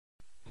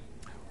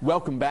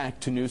Welcome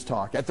back to News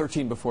Talk at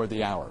 13 before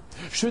the hour.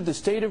 Should the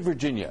state of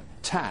Virginia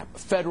tap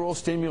federal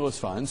stimulus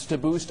funds to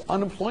boost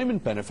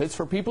unemployment benefits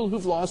for people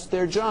who've lost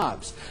their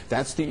jobs?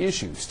 That's the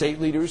issue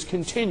state leaders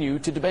continue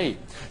to debate.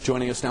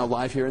 Joining us now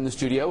live here in the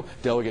studio,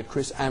 Delegate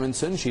Kris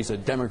Amundson. She's a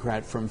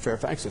Democrat from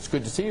Fairfax. It's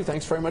good to see you.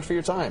 Thanks very much for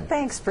your time.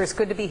 Thanks, Bruce.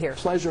 Good to be here.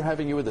 Pleasure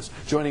having you with us.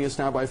 Joining us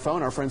now by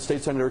phone, our friend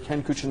State Senator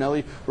Ken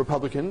Cuccinelli,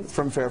 Republican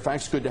from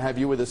Fairfax. Good to have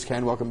you with us,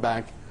 Ken. Welcome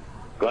back.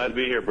 Glad to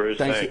be here, Bruce.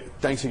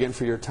 Thanks again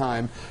for your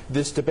time.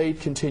 This debate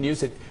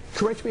continues.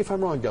 Correct me if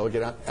I'm wrong,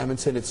 Delegate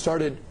Amundson. It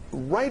started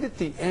right at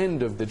the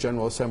end of the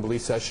General Assembly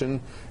session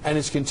and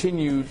has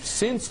continued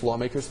since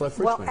lawmakers left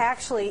Richmond. Well,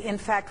 actually, in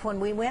fact, when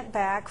we went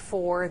back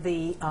for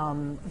the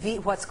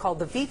what's called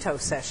the veto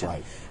session,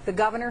 right, the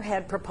governor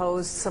had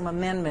proposed some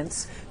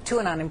amendments to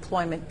an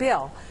unemployment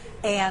bill.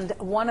 And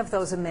one of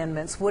those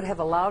amendments would have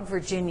allowed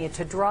Virginia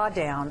to draw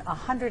down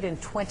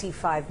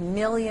 $125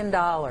 million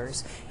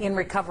in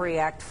Recovery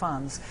Act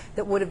funds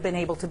that would have been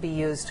able to be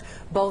used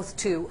both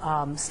to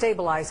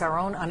stabilize our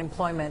own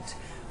unemployment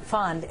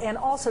fund and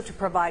also to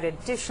provide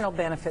additional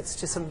benefits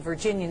to some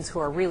Virginians who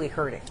are really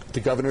hurting. The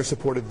governor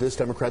supported this.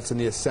 Democrats in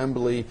the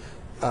Assembly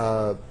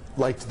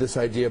liked this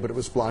idea, but it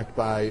was blocked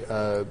by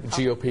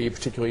GOP,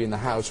 particularly in the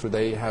House, where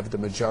they have the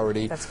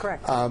majority. That's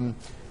correct.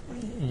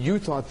 You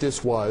thought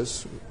this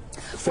was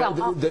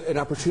an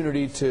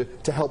opportunity to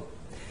help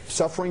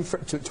suffering,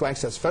 to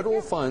access federal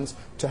funds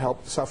to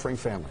help suffering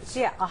families.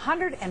 Yeah,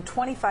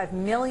 $125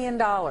 million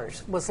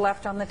was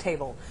left on the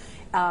table.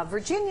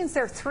 Virginians,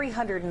 there are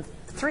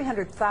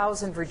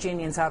 300,000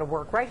 Virginians out of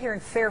work. Right here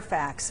in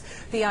Fairfax,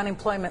 the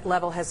unemployment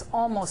level has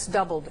almost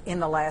doubled in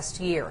the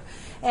last year.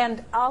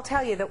 And I'll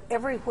tell you that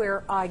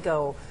everywhere I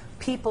go,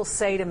 people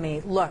say to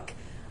me, look,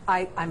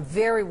 I'm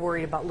very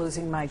worried about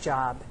losing my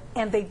job.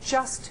 And they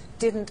just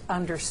didn't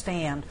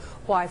understand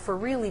why, for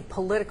really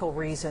political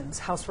reasons,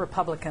 House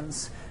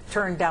Republicans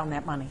turned down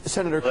that money.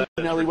 Senator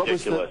Cuccinelli, what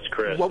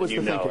was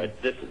the thinking?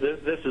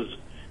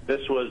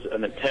 This was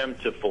an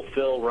attempt to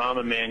fulfill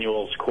Rahm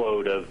Emanuel's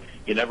quote of,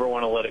 you never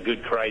want to let a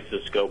good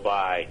crisis go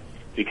by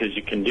because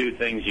you can do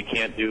things you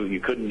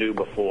couldn't do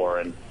before.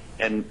 And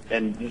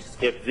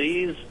if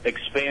these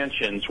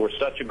expansions were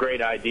such a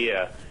great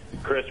idea,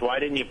 Kris, why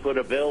didn't you put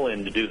a bill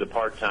in to do the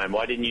part-time?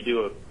 Why didn't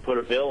you put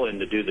a bill in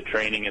to do the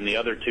training and the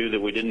other two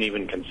that we didn't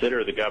even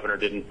consider, the governor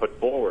didn't put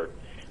forward?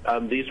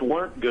 These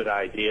weren't good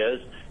ideas,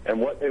 and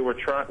what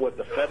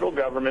the federal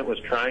government was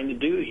trying to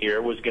do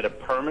here was get a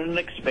permanent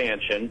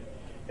expansion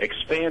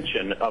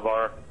of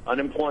our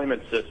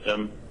unemployment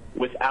system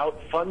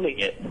without funding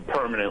it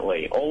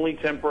permanently, only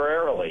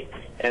temporarily.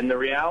 And the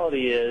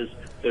reality is,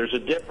 there's a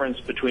difference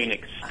between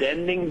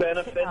extending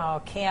benefits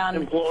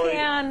employed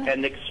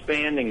and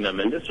expanding them.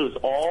 And this was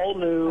all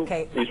new.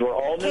 Okay. These were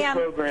all new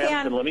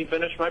programs. And let me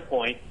finish my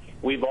point.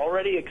 We've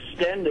already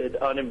extended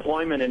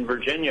unemployment in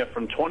Virginia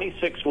from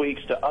 26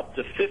 weeks to up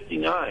to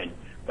 59.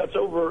 That's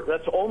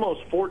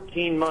almost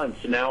 14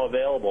 months now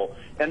available.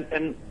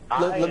 And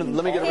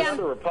let me get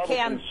Ken,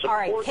 Republicans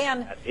support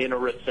that in a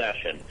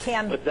recession.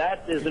 But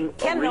that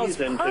isn't a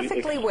reason to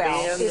expand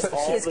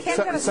all the Ken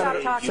going to stop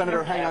talking?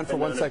 Senator, hang on for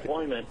 1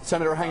 second.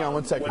 Senator, hang on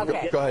 1 second.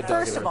 Okay. Go ahead,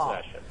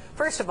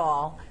 First of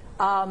all,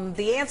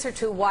 the answer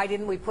to why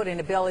didn't we put in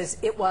a bill is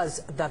it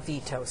was the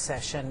veto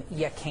session.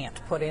 You can't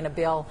put in a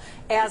bill.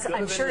 As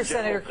I'm sure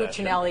Senator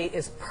Cuccinelli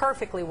is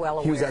perfectly well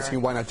aware. He was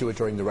asking why not do it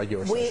during the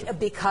regular session.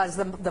 Because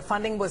the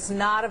funding was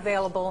not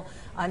available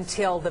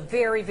until the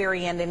very,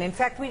 very end. And in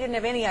fact, we didn't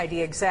have any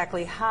idea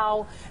exactly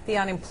how the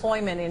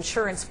unemployment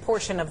insurance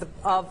portion of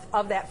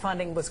that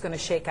funding was going to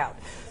shake out.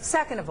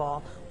 Second of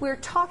all, we're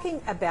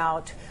talking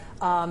about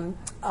an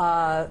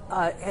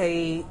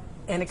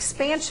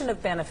expansion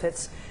of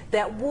benefits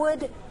that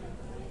would,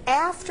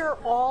 after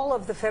all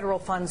of the federal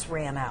funds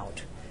ran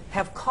out,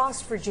 have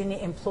cost Virginia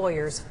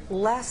employers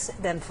less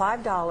than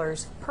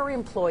 $5 per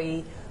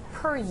employee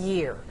per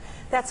year.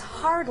 That's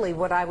hardly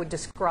what I would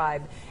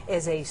describe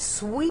as a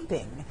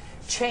sweeping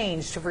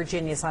change to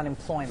Virginia's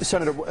unemployment.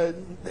 Senator,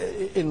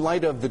 in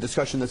light of the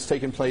discussion that's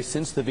taken place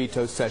since the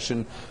veto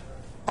session,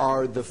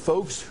 are the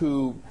folks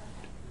who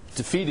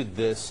defeated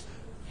this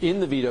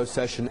in the veto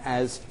session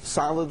as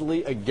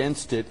solidly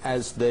against it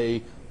as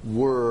they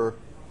were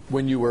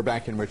when you were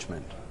back in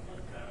Richmond?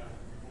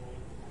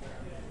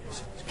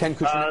 Ken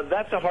Cuccinelli?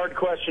 That's a hard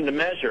question to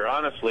measure,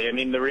 honestly. I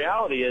mean, the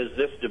reality is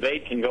this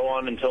debate can go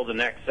on until the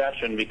next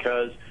session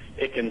because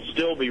it can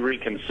still be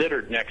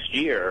reconsidered next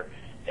year.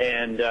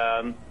 And,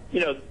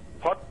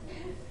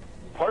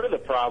 part of the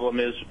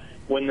problem is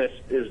when this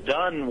is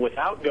done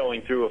without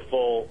going through a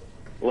full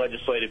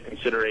legislative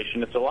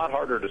consideration, it's a lot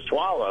harder to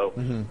swallow,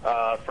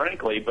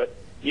 frankly. But,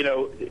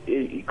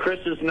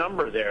 Kris's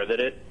number there,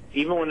 that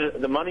even when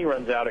the money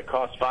runs out, it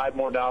costs $5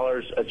 more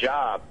a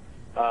job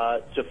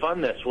to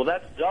fund this. Well,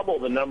 that's double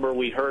the number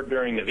we heard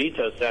during the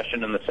veto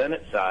session on the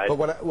Senate side. But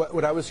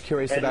what I was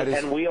curious about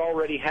is... And we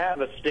already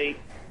have a state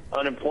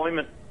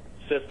unemployment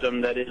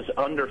system that is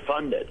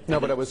underfunded.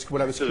 No, but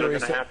what I was so curious... they're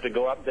going to have to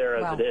go up there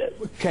as it is.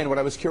 Ken, what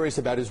I was curious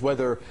about is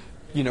whether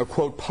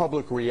quote,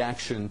 public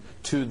reaction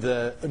to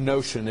the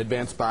notion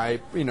advanced by,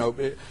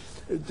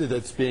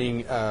 that's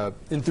being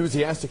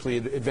enthusiastically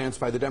advanced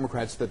by the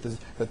Democrats that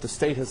the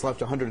state has left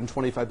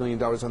 $125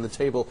 million on the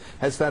table.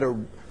 Has that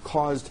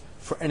caused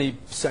for any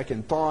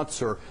second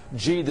thoughts, or,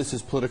 gee, this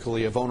is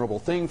politically a vulnerable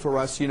thing for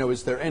us?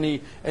 Is there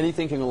any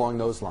thinking along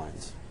those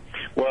lines?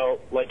 Well,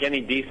 like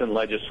any decent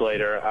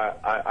legislator,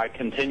 I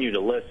continue to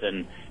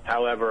listen.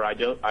 However, I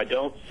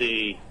don't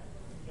see,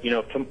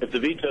 if the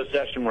veto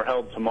session were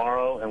held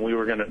tomorrow and we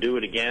were going to do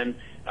it again,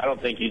 I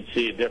don't think you'd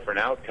see a different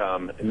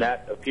outcome, and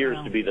that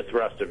appears to be the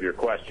thrust of your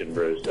question,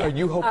 Bruce. Are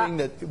you hoping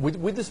that,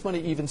 would this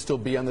money even still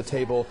be on the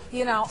table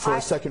for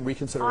a second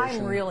reconsideration?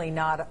 I'm really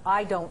not.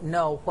 I don't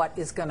know what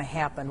is going to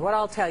happen. What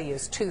I'll tell you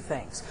is two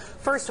things.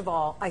 First of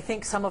all, I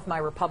think some of my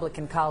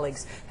Republican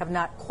colleagues have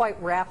not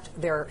quite wrapped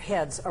their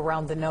heads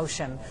around the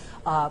notion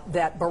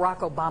that Barack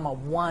Obama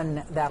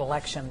won that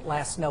election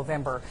last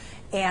November.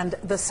 And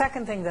the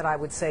second thing that I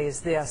would say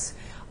is this.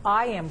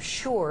 I am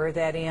sure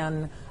that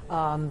in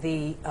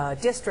the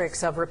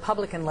districts of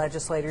Republican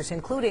legislators,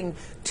 including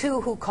two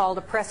who called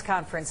a press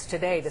conference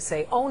today to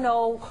say, oh,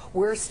 no,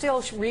 we're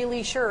still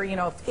really sure.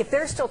 If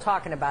they're still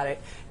talking about it,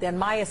 then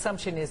my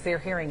assumption is they're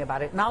hearing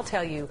about it. And I'll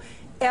tell you,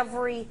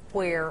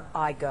 everywhere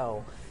I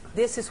go,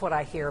 this is what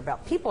I hear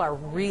about. People are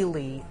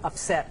really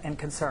upset and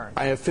concerned.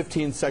 I have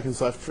 15 seconds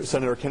left,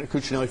 Senator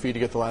Cuccinelli, for you to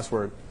get the last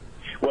word.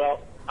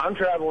 Well, I'm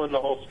traveling the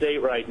whole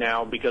state right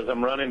now because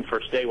I'm running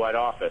for statewide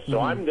office. So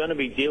I'm going to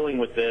be dealing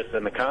with this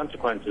and the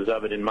consequences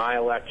of it in my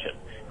election.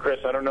 Kris,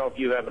 I don't know if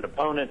you have an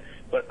opponent,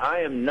 but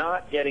I am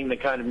not getting the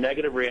kind of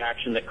negative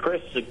reaction that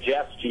Kris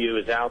suggests to you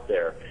is out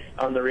there.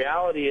 The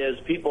reality is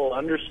people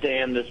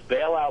understand this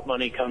bailout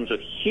money comes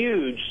with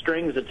huge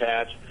strings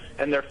attached,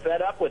 and they're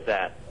fed up with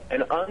that.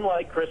 And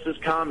unlike Kris's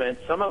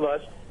comments, some of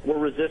us were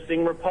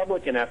resisting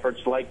Republican efforts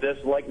like this,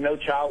 like No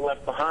Child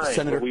Left Behind,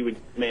 Senator, where we would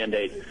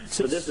mandate.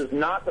 So this is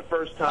not the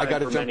first time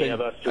for many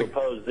of us to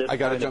oppose this kind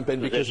of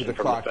position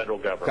from the federal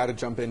government. Got to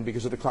jump in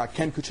because of the clock.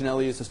 Ken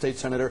Cuccinelli is a state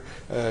senator,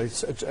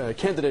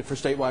 candidate for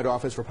statewide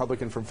office,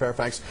 Republican from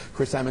Fairfax.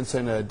 Kris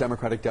Amundson, a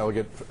Democratic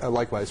delegate,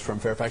 likewise from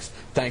Fairfax.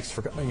 Thanks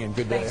for coming in.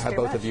 Good to have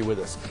both of you with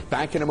us.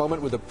 Back in a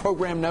moment with a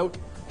program note.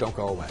 Don't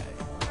go away.